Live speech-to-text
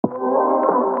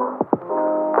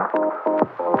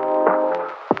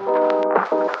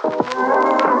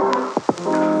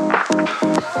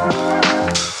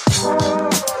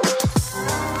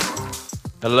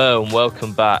Hello and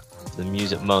welcome back to the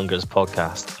Music Mongers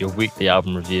podcast, your weekly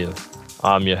album review.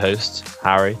 I'm your host,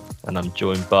 Harry, and I'm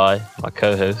joined by my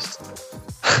co-host.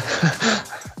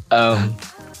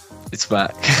 It's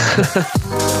Mac.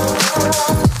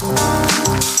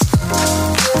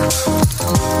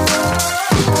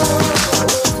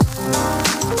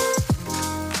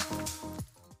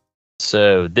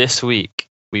 So this week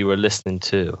we were listening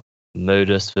to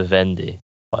Modus Vivendi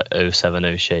by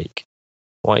 070 Shake.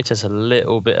 Why don't you tell us a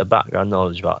little bit of background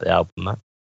knowledge about the album, Matt?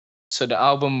 So the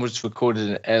album was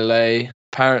recorded in LA.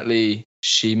 Apparently,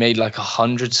 she made like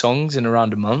 100 songs in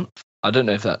around a month. I don't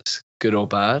know if that's good or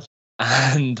bad.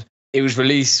 And it was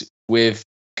released with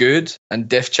Good and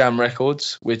Def Jam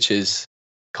Records, which is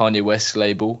Kanye West's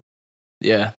label.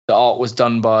 Yeah, the art was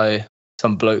done by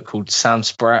some bloke called Sam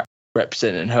Spratt,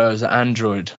 representing her as an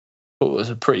android. Thought it was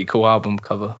a pretty cool album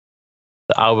cover.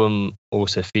 The album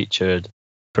also featured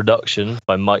production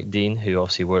by Mike Dean, who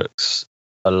obviously works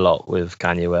a lot with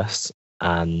Kanye West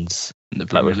and In the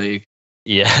Premier League.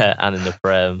 Yeah, and in the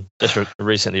Prem. Just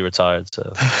recently retired,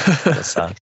 so that's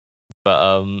sad.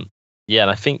 But yeah,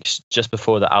 and I think just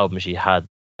before the album, she had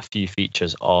a few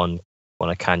features on one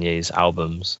of Kanye's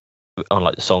albums, on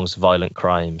like the songs "Violent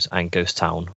Crimes" and "Ghost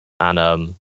Town,"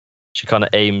 and she kind of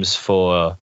aims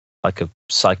for like a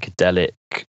psychedelic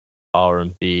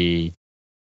R&B,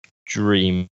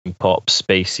 dream pop,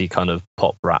 spacey kind of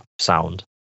pop rap sound,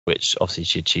 which obviously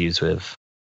she achieves with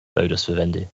Modus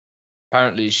Vivendi.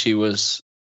 Apparently she was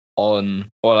on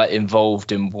or like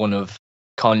involved in one of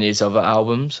Kanye's other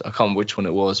albums. I can't remember which one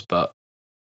it was, but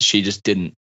she just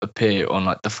didn't appear on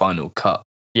like the final cut.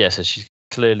 Yeah, so she's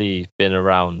clearly been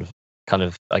around kind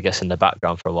of, I guess, in the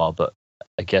background for a while, but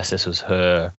I guess this was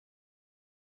her,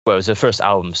 well, it was her first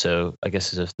album, so I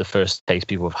guess it's the first taste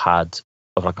people have had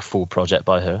of like a full project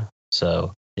by her.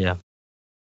 So yeah.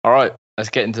 All right, let's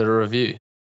get into the review.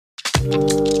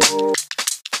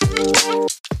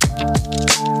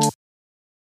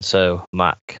 So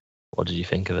Mac, what did you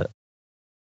think of it?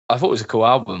 I thought it was a cool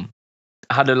album.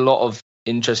 It had a lot of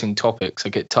interesting topics.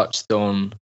 Like it touched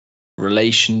on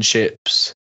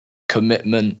relationships,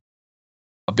 commitment,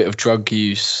 a bit of drug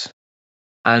use,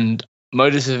 and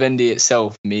Modus Vivendi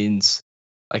itself means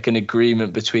like an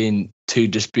agreement between two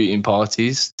disputing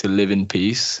parties to live in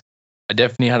peace. I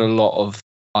definitely had a lot of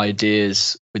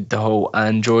ideas with the whole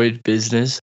Android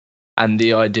business and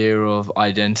the idea of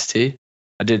identity.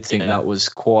 I did think that was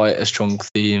quite a strong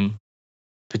theme,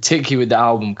 particularly with the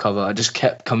album cover. I just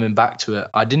kept coming back to it.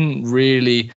 I didn't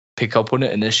really pick up on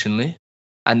it initially.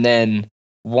 And then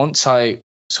once I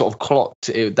sort of clocked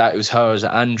it, that it was her as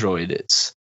an android,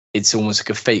 it's almost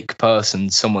like a fake person,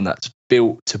 someone that's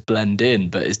built to blend in,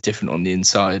 but is different on the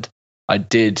inside. I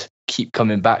did keep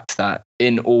coming back to that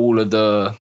in all of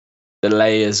the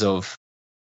layers of,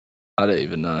 I don't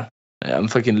even know. I'm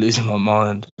fucking losing my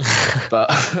mind. But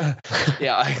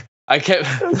yeah, I kept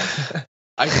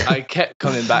I kept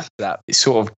coming back to that. It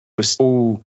sort of was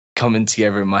all coming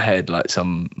together in my head like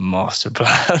some master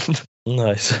plan.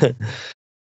 Nice.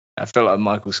 I felt like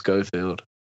Michael Scofield.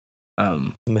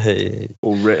 Mate.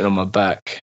 All written on my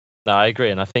back. No, I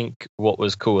agree, and I think what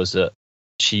was cool is that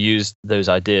she used those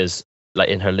ideas like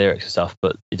in her lyrics and stuff,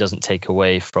 but it doesn't take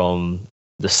away from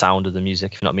the sound of the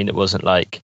music. If you know what I mean, it wasn't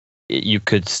like you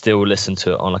could still listen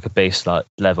to it on like a bass like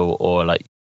level or like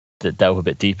delve a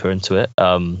bit deeper into it.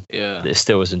 Yeah, it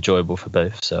still was enjoyable for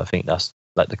both. So I think that's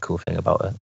like the cool thing about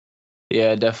it.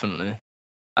 Yeah, definitely.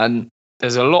 And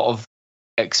there's a lot of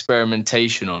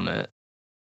experimentation on it,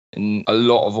 and a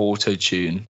lot of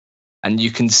auto-tune, and you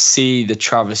can see the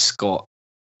Travis Scott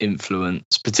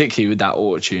influence, particularly with that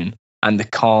auto-tune, and the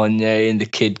Kanye and the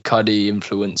Kid Cudi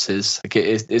influences. Like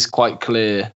it's quite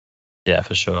clear. Yeah,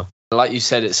 for sure. Like you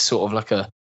said, it's sort of like a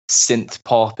synth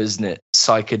pop, isn't it?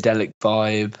 Psychedelic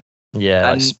vibe.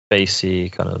 Yeah, and, like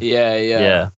spacey kind of.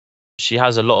 Yeah. She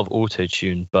has a lot of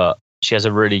auto-tune, but she has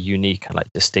a really unique and like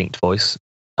distinct voice.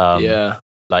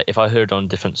 Like if I heard on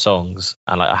different songs,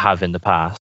 and like I have in the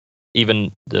past,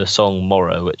 even the song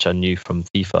Morrow, which I knew from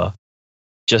FIFA,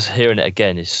 just hearing it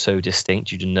again is so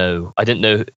distinct. I didn't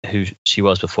know who she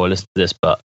was before I listened to this,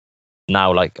 but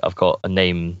now like I've got a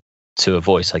name to a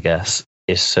voice, I guess,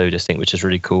 is so distinct, which is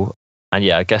really cool. And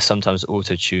yeah, I guess sometimes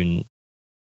auto-tune,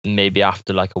 maybe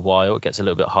after like a while, it gets a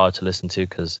little bit hard to listen to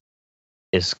because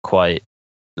it's quite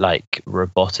like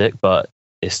robotic, but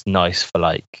it's nice for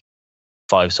like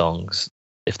 5 songs.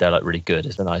 If they're like really good,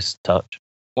 it's a nice touch.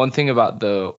 One thing about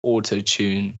the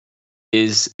auto-tune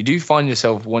is you do find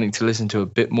yourself wanting to listen to a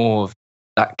bit more of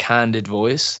that candid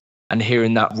voice and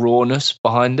hearing that rawness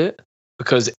behind it,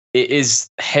 because it is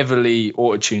heavily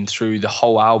auto-tuned through the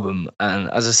whole album. And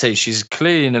as I say, she's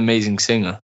clearly an amazing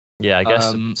singer. Yeah, I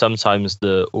guess sometimes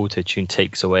the auto-tune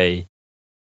takes away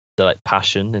the like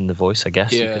passion in the voice, I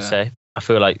guess you could say. I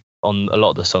feel like on a lot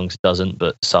of the songs it doesn't,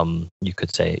 but some you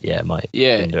could say, it might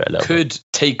hinder it a little could bit.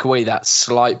 Take away that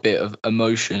slight bit of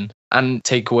emotion and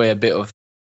take away a bit of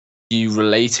you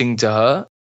relating to her.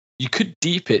 You could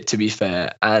deep it, to be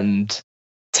fair, and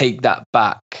take that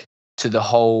back to the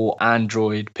whole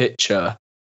Android picture,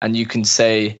 and you can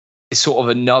say it's sort of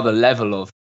another level of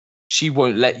she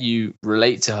won't let you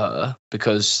relate to her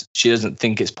because she doesn't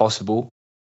think it's possible,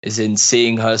 is in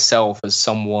seeing herself as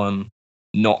someone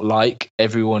not like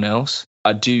everyone else.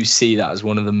 I do see that as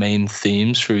one of the main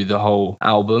themes through the whole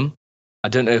album. I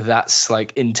don't know if that's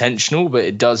like intentional, but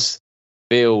it does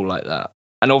feel like that.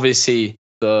 And obviously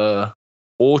the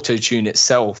auto-tune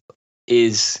itself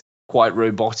is quite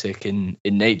robotic in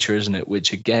nature, isn't it?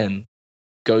 Which again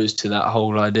goes to that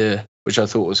whole idea, which I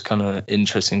thought was kind of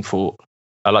interesting thought.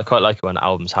 I quite like it when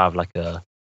albums have like a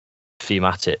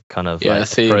thematic kind of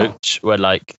approach where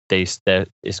like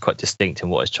it's quite distinct in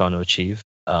what it's trying to achieve.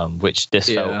 Which this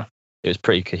felt, it was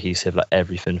pretty cohesive. Like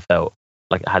everything felt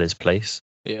like it had its place.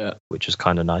 Yeah, which was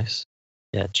kind of nice.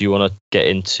 Yeah. Do you want to get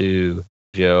into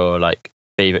your like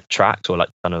favorite tracks or like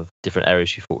kind of different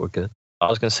areas you thought were good? I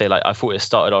was gonna say like I thought it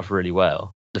started off really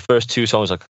well. The first two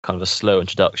songs are kind of a slow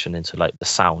introduction into like the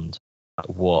sound, like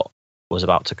what was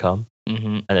about to come.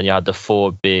 And then you had the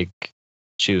four big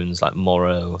tunes like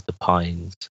Morrow, The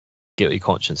Pines, Guilty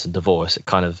Conscience and Divorce. It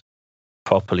kind of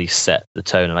properly set the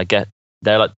tone, and I get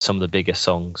they're like some of the biggest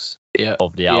songs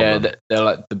of the album. Yeah, they're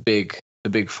like the big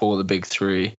four, the big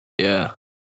three. Yeah.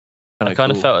 I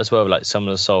kind of felt as well like some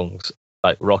of the songs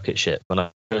like Rocket Ship, when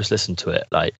I first listened to it,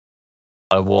 like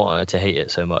I wanted to hate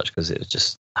it so much because it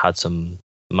just had some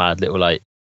mad little like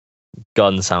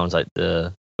gun sounds like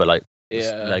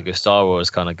Lego Star Wars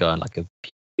kind of gun, like a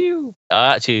pew.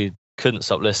 I actually couldn't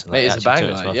stop listening. Mate, it's a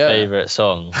banger. It's my favorite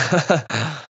song.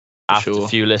 After a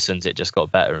few listens, it just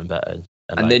got better and better.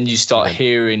 And like, then you start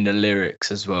hearing the lyrics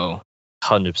as well.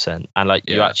 100%. And like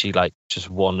you actually like just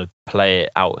want to play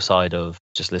it outside of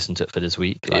just listen to it for this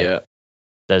week. Like,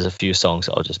 there's a few songs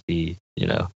that'll just be,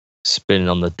 spinning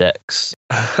on the decks.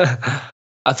 I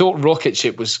thought Rocket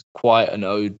Ship was quite an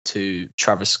ode to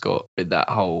Travis Scott with that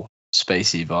whole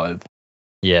spacey vibe.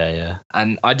 Yeah.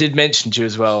 And I did mention to you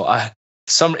as well,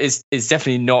 it's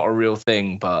definitely not a real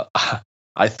thing, but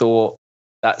I thought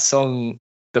that song,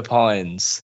 The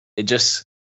Pines, it just,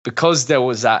 because there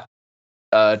was that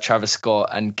Travis Scott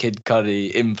and Kid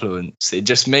Cudi influence, it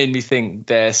just made me think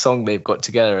their song they've got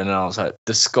together, and I was like,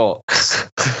 the Scotts.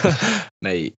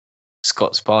 Mate,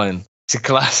 Scott's Pine. It's a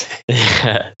classic.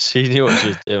 Yeah, she knew what she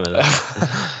was doing.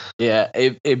 Yeah,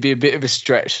 it'd be a bit of a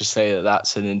stretch to say that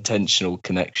that's an intentional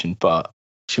connection, but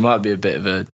she might be a bit of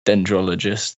a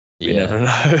dendrologist. You never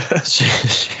know.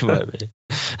 she might be.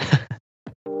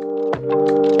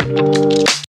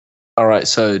 All right,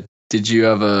 so did you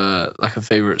have a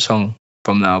favorite song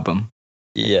from the album?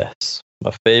 Yes,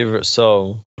 my favorite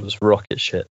song was Rocket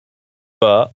Ship,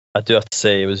 but I do have to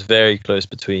say it was very close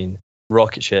between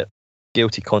Rocket Ship,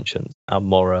 Guilty Conscience, and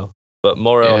Morrow. But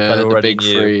Morrow, I kind of already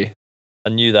knew. I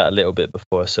knew that a little bit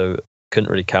before, so couldn't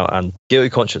really count. And Guilty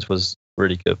Conscience was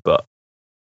really good, but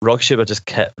Rocket Ship I just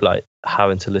kept like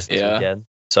having to listen to again.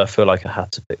 So I feel like I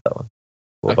had to pick that one.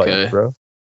 What about you, bro?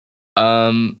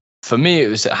 For me,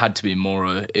 it had to be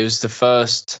Morrow. It was the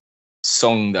first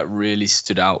song that really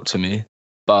stood out to me,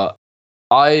 but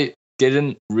I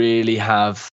didn't really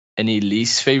have any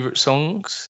least favorite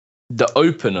songs. The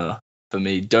opener for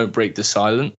me, Don't Break the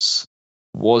Silence,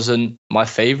 wasn't my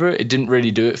favorite. It didn't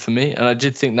really do it for me, and I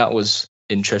did think that was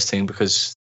interesting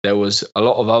because there was a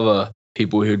lot of other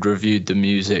people who'd reviewed the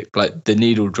music, like The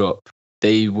Needle Drop.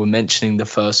 They were mentioning the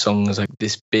first song as like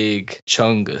this big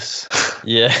chungus.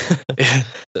 Yeah.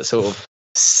 That sort of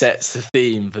sets the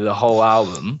theme for the whole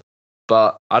album.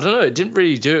 But I don't know, it didn't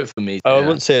really do it for me. I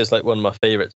wouldn't say it's like one of my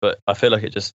favorites, but I feel like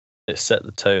it set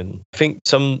the tone. I think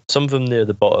some of them near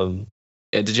the bottom.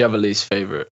 Yeah, did you have a least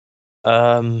favorite?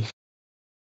 No,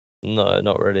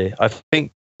 not really. I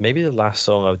think maybe the last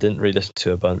song I didn't really listen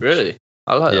to a bunch. Really?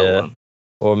 I like that one.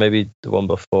 Or maybe the one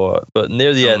before. But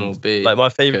near the end, like my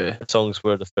favorite songs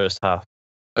were the first half.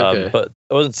 But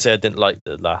I wasn't to say I didn't like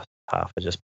the last half. I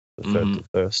just preferred the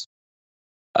first.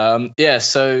 Yeah,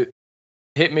 so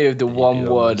hit me with the one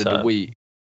word of the week.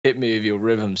 Hit me with your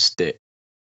rhythm stick.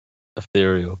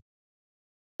 Ethereal.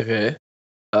 Okay.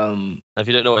 If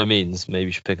you don't know what it means, maybe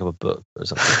you should pick up a book or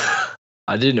something.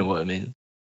 I do know what it means.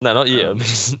 No, not you. I mean,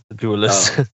 the people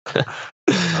listen.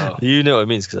 You know what it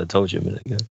means because I told you a minute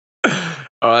ago.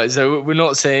 All right, so we're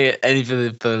not saying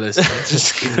anything for the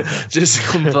listeners. just to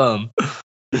confirm.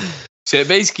 So it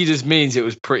basically just means it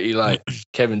was pretty like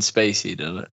Kevin Spacey,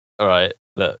 doesn't it? All right,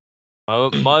 look.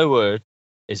 My word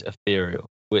is ethereal,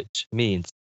 which means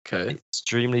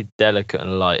extremely delicate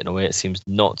and light in a way it seems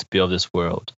not to be of this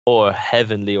world, or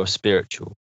heavenly or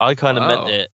spiritual. I kind of meant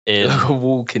it in like a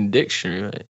walking dictionary,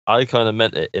 mate. I kind of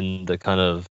meant it in the kind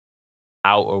of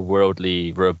outer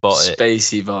worldly, robotic,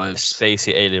 spacey vibes,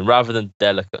 spacey alien, rather than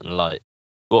delicate and light.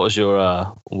 What was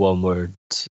your one word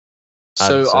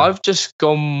answer? So I've just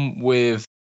gone with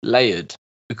layered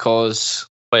because.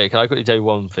 Wait, can I quickly tell you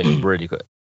one thing really quick?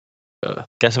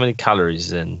 Guess how many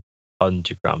calories in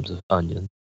 100 grams of onion?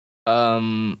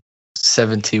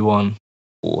 71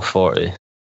 or 40.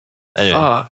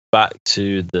 Anyway, back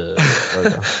to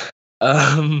the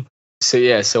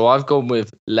So I've gone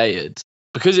with layered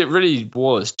because it really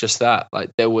was just that.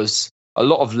 Like there was a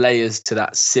lot of layers to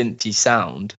that synthy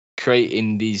sound,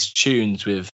 creating these tunes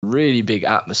with really big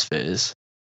atmospheres,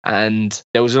 and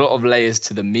there was a lot of layers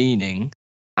to the meaning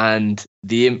and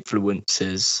the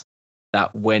influences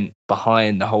that went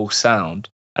behind the whole sound,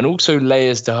 and also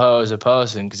layers to her as a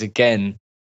person, because again,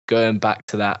 going back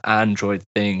to that android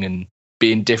thing and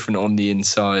being different on the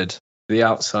inside, the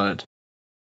outside.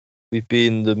 We've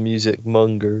been the music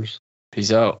mongers.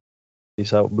 Peace out.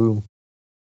 Peace out, boom.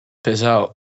 Peace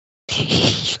out.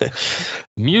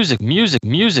 Music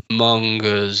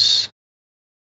mongers.